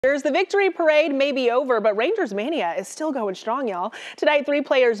The victory parade may be over, but Rangers mania is still going strong, y'all. Tonight, 3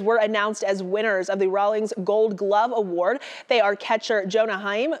 players were announced as winners of the Rawlings Gold Glove Award. They are catcher Jonah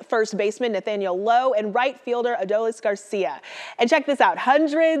Heim, first baseman Nathaniel Lowe, and right fielder Adolis Garcia. And check this out.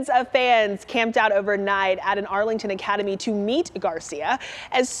 Hundreds of fans camped out overnight at an Arlington academy to meet Garcia.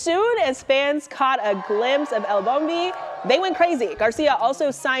 As soon as fans caught a glimpse of El Bombi, they went crazy. Garcia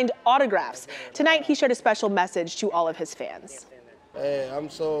also signed autographs. Tonight, he shared a special message to all of his fans. Hey, I'm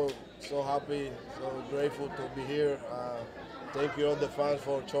so happy, so grateful to be here. Thank you all the fans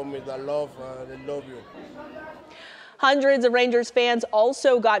for showing me that love. They love you. Hundreds of Rangers fans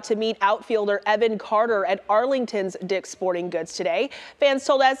also got to meet outfielder Evan Carter at Arlington's Dick's Sporting Goods today. Fans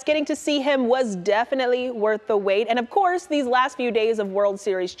told us getting to see him was definitely worth the wait. And of course, these last few days of World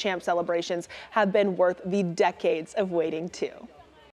Series champ celebrations have been worth the decades of waiting too.